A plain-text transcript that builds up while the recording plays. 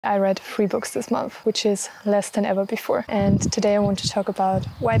I read 3 books this month, which is less than ever before. And today I want to talk about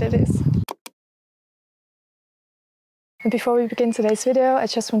why that is. And before we begin today's video, I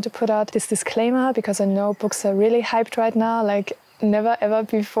just want to put out this disclaimer because I know books are really hyped right now, like never ever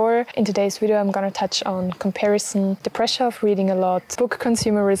before. In today's video I'm gonna touch on comparison, the pressure of reading a lot, book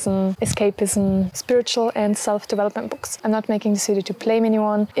consumerism, escapism, spiritual and self-development books. I'm not making this video to blame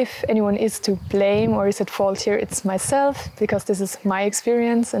anyone. If anyone is to blame or is at fault here, it's myself, because this is my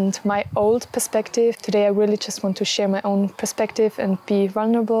experience and my old perspective. Today I really just want to share my own perspective and be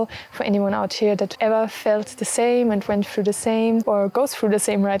vulnerable for anyone out here that ever felt the same and went through the same or goes through the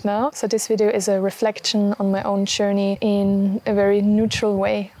same right now. So this video is a reflection on my own journey in a very neutral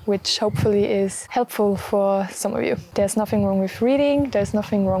way, which hopefully is helpful for some of you. There's nothing wrong with reading, there's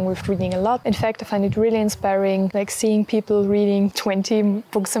nothing wrong with reading a lot. In fact, I find it really inspiring, like seeing people reading 20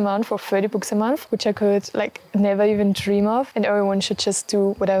 books a month or 30 books a month, which I could like never even dream of, and everyone should just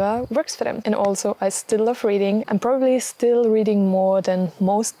do whatever works for them. And also, I still love reading. I'm probably still reading more than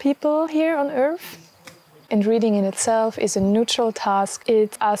most people here on earth. And reading in itself is a neutral task.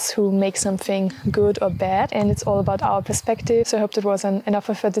 It's us who make something good or bad, and it's all about our perspective. So I hope that was enough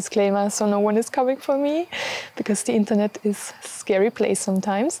of a disclaimer so no one is coming for me, because the internet is a scary place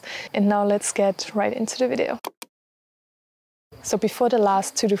sometimes. And now let's get right into the video. So before the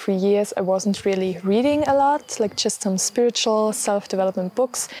last 2 to 3 years, I wasn't really reading a lot, like just some spiritual self-development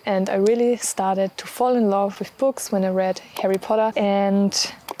books. And I really started to fall in love with books when I read Harry Potter and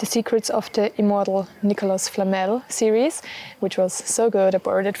The Secrets of the Immortal Nicholas Flamel series, which was so good. I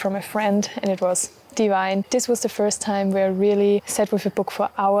borrowed it from a friend and it was divine. This was the first time where I really sat with a book for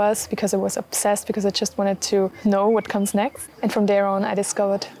hours because I was obsessed, because I just wanted to know what comes next. And from there on, I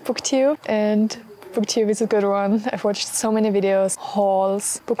discovered BookTube, and BookTube is a good one. I've watched so many videos,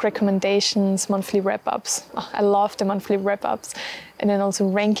 hauls, book recommendations, monthly wrap-ups. Oh, I love the monthly wrap-ups. And then also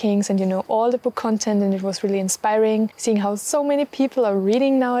rankings and, you know, all the book content, and it was really inspiring seeing how so many people are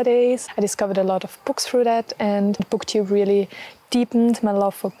reading nowadays. I discovered a lot of books through that, and BookTube really deepened my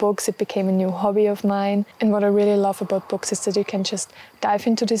love for books. It became a new hobby of mine. And what I really love about books is that you can just dive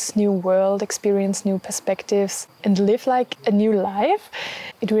into this new world, experience new perspectives, and live like a new life.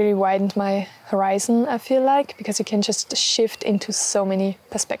 It really widened my horizon, I feel like, because you can just shift into so many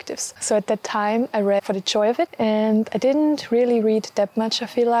perspectives. So at that time I read for the joy of it, and I didn't really read that much, I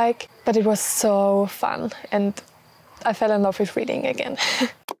feel like, but it was so fun and I fell in love with reading again.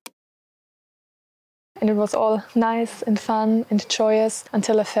 And it was all nice and fun and joyous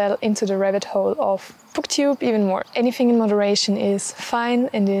until I fell into the rabbit hole of BookTube even more. Anything in moderation is fine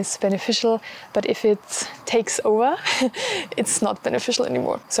and is beneficial, but if it takes over, it's not beneficial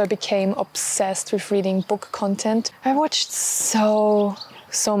anymore. So I became obsessed with reading book content. I watched so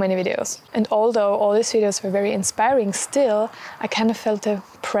many videos. And although all these videos were very inspiring, still, I kind of felt the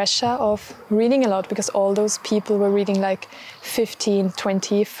pressure of reading a lot, because all those people were reading like 15,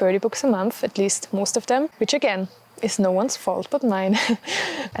 20, 30 books a month, at least most of them, which again, is no one's fault but mine.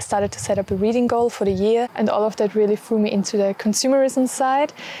 I started to set up a reading goal for the year, and all of that really threw me into the consumerism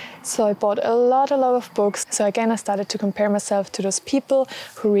side. So I bought a lot of books. So again, I started to compare myself to those people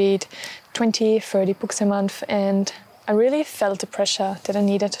who read 20, 30 books a month, and I really felt the pressure that I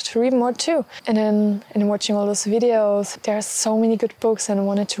needed to read more too. And then in watching all those videos, there are so many good books and I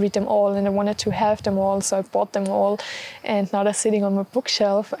wanted to read them all and I wanted to have them all, so I bought them all. And now they're sitting on my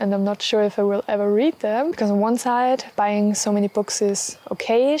bookshelf and I'm not sure if I will ever read them. Because on one side, buying so many books is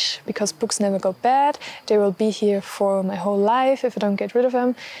okayish, because books never go bad. They will be here for my whole life if I don't get rid of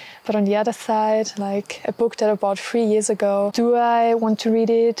them. But on the other side, like a book that I bought 3 years ago, do I want to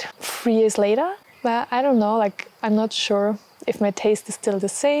read it 3 years later? Well, I don't know, like I'm not sure if my taste is still the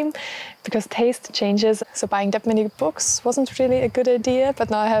same, because taste changes. So buying that many books wasn't really a good idea,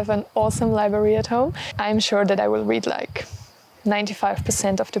 but now I have an awesome library at home. I'm sure that I will read like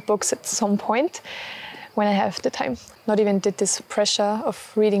 95% of the books at some point when I have the time. Not even did this pressure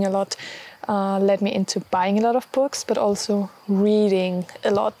of reading a lot led me into buying a lot of books, but also reading a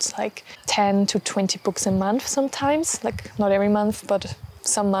lot, like 10 to 20 books a month sometimes, like not every month, but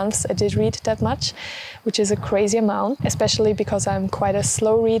some months I did read that much, which is a crazy amount, especially because I'm quite a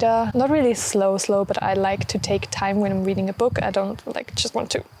slow reader. Not really slow, but I like to take time when I'm reading a book. I don't like just want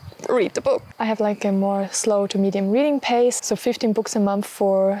to read the book. I have like a more slow to medium reading pace, so 15 books a month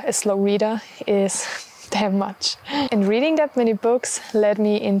for a slow reader is damn much. And reading that many books led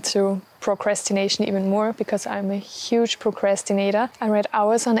me into procrastination even more, because I'm a huge procrastinator. I read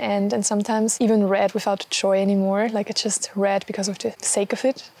hours on end and sometimes even read without joy anymore. Like I just read because of the sake of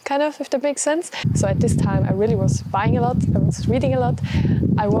it, kind of, if that makes sense. So at this time I really was buying a lot, I was reading a lot.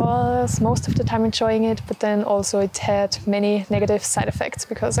 I was most of the time enjoying it, but then also it had many negative side effects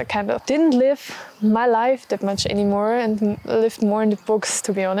because I kind of didn't live my life that much anymore and lived more in the books,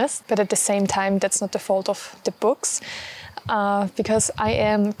 to be honest. But at the same time, that's not the fault of the books. Because I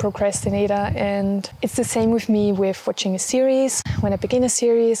am a procrastinator, and it's the same with me with watching a series. When I begin a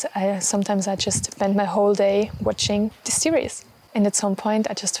series, sometimes I just spend my whole day watching the series. And at some point,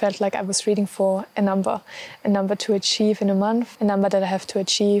 I just felt like I was reading for a number to achieve in a month, a number that I have to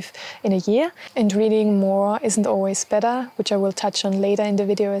achieve in a year. And reading more isn't always better, which I will touch on later in the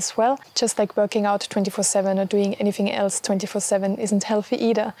video as well. Just like working out 24/7 or doing anything else 24/7 isn't healthy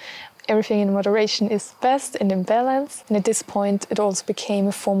either. Everything in moderation is best and in balance. And at this point, it also became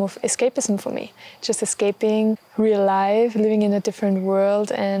a form of escapism for me. Just escaping real life, living in a different world,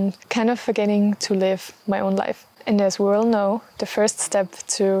 and kind of forgetting to live my own life. And as we all know, the first step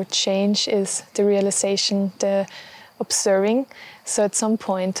to change is the realization, the observing. So at some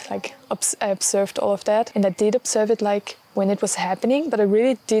point, like, I observed all of that, and I did observe it like when it was happening, but I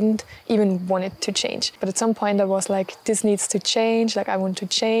really didn't even want it to change. But at some point I was like, this needs to change, like I want to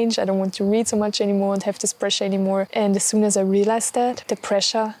change, I don't want to read so much anymore and have this pressure anymore. And as soon as I realized that, the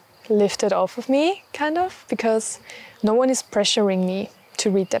pressure lifted off of me, kind of, because no one is pressuring me to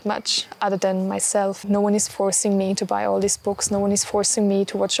read that much other than myself. No one is forcing me to buy all these books, no one is forcing me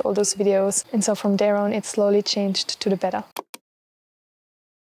to watch all those videos. And so from there on, it slowly changed to the better.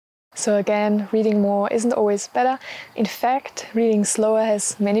 So again, reading more isn't always better. In fact, reading slower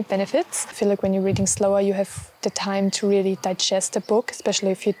has many benefits. I feel like when you're reading slower, you have the time to really digest a book,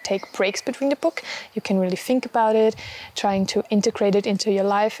 especially if you take breaks between the book. You can really think about it, trying to integrate it into your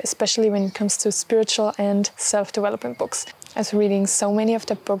life, especially when it comes to spiritual and self-development books. I was reading so many of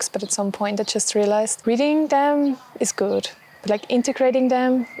the books, but at some point I just realized reading them is good, but like integrating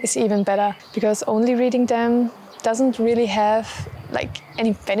them is even better, because only reading them doesn't really have like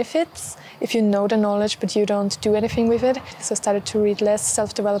any benefits if you know the knowledge but you don't do anything with it. So I started to read less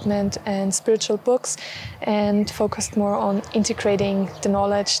self-development and spiritual books and focused more on integrating the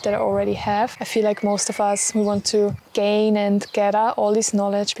knowledge that I already have. I feel like most of us, we want to gain and gather all this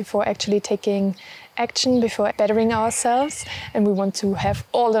knowledge before actually taking action, before bettering ourselves, and we want to have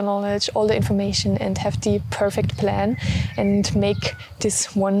all the knowledge, all the information, and have the perfect plan and make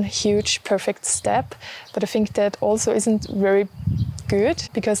this one huge perfect step. But I think that also isn't very good,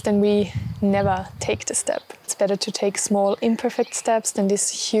 because then we never take the step. It's better to take small imperfect steps than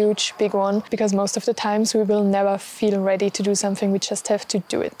this huge big one, because most of the times we will never feel ready to do something, we just have to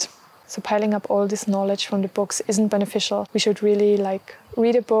do it. So piling up all this knowledge from the books isn't beneficial. We should really like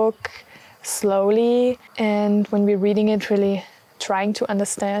read a book slowly, and when we're reading it, really trying to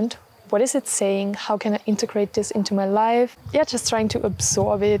understand what is it saying, how can I integrate this into my life. Yeah, just trying to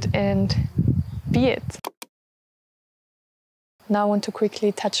absorb it and be it. Now I want to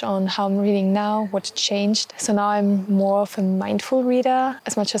quickly touch on how I'm reading now, what changed. So now I'm more of a mindful reader.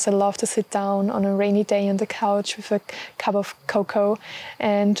 As much as I love to sit down on a rainy day on the couch with a cup of cocoa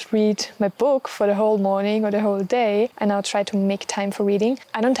and read my book for the whole morning or the whole day, I now try to make time for reading.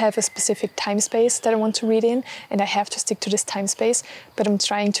 I don't have a specific time space that I want to read in, and I have to stick to this time space, but I'm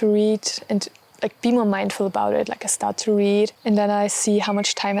trying to read and like be more mindful about it. Like I start to read and then I see how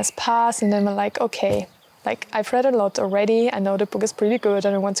much time has passed, and then I'm like, okay, like I've read a lot already, I know the book is pretty good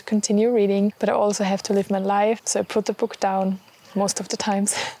and I want to continue reading, but I also have to live my life. So I put the book down most of the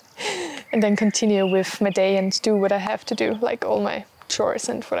times and then continue with my day and do what I have to do, like all my chores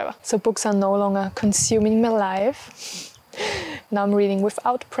and whatever. So books are no longer consuming my life. Now I'm reading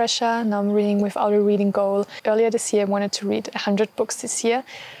without pressure, now I'm reading without a reading goal. Earlier this year I wanted to read 100 books this year,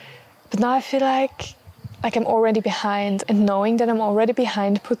 but now I feel like I'm already behind, and knowing that I'm already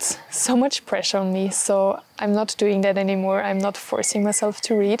behind puts so much pressure on me. So I'm not doing that anymore. I'm not forcing myself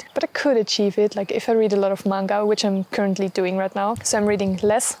to read, but I could achieve it. Like if I read a lot of manga, which I'm currently doing right now. So I'm reading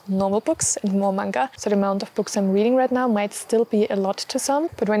less normal books and more manga. So the amount of books I'm reading right now might still be a lot to some,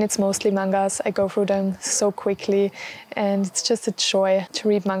 but when it's mostly mangas, I go through them so quickly, and it's just a joy to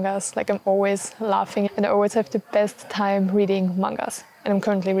read mangas. Like I'm always laughing and I always have the best time reading mangas. And I'm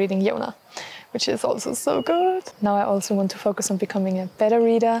currently reading Yona, which is also so good. Now I also want to focus on becoming a better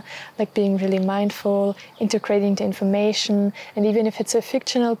reader, like being really mindful, integrating the information, and even if it's a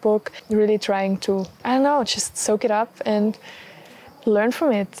fictional book, really trying to, I don't know, just soak it up and learn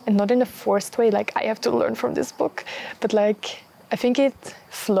from it, and not in a forced way, like I have to learn from this book, but like I think it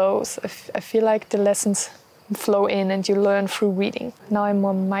flows. I feel like the lessons flow in and you learn through reading. Now I'm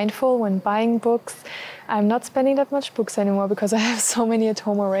more mindful when buying books. I'm not spending that much books anymore because I have so many at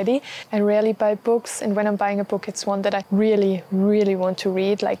home already. I rarely buy books, and when I'm buying a book, it's one that I really, really want to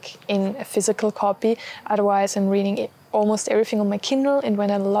read, like in a physical copy. Otherwise, I'm reading almost everything on my Kindle, and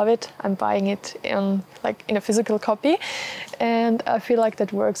when I love it, I'm buying it in a physical copy. And I feel like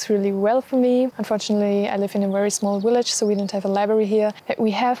that works really well for me. Unfortunately, I live in a very small village, so we don't have a library here.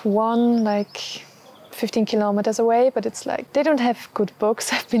 We have one 15 kilometers away, but it's like they don't have good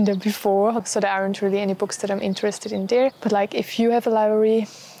books. I've been there before, so there aren't really any books that I'm interested in there. But like, if you have a library,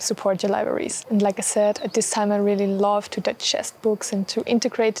 support your libraries. And like I said, at this time I really love to digest books and to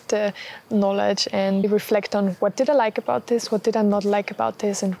integrate the knowledge and reflect on what did I like about this, what did I not like about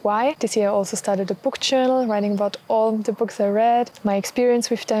this, and why. This year I also started a book journal, writing about all the books I read, my experience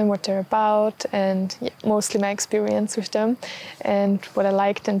with them, what they're about, and mostly my experience with them and what I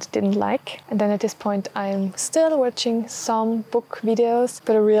liked and didn't like. And then at this point I'm still watching some book videos,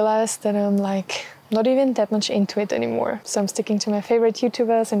 but I realized that I'm not even that much into it anymore. So I'm sticking to my favorite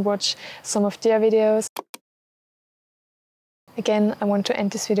YouTubers and watch some of their videos. Again, I want to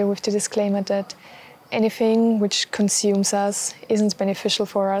end this video with the disclaimer that anything which consumes us isn't beneficial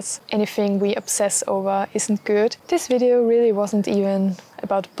for us. Anything we obsess over isn't good. This video really wasn't even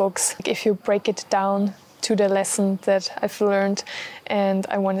about books. If you break it down to the lesson that I've learned and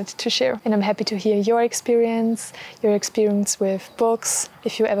I wanted to share. And I'm happy to hear your experience with books.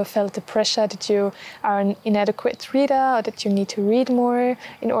 If you ever felt the pressure that you are an inadequate reader or that you need to read more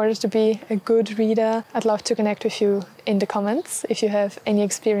in order to be a good reader, I'd love to connect with you in the comments if you have any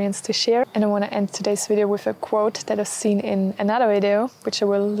experience to share. And I want to end today's video with a quote that I've seen in another video, which I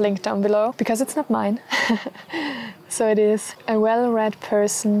will link down below, because it's not mine. So it is: a well-read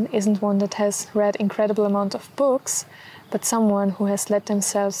person isn't one that has read incredible amount of books, but someone who has let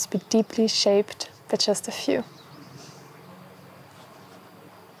themselves be deeply shaped by just a few.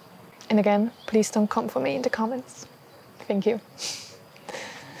 And again, please don't come for me in the comments. Thank you.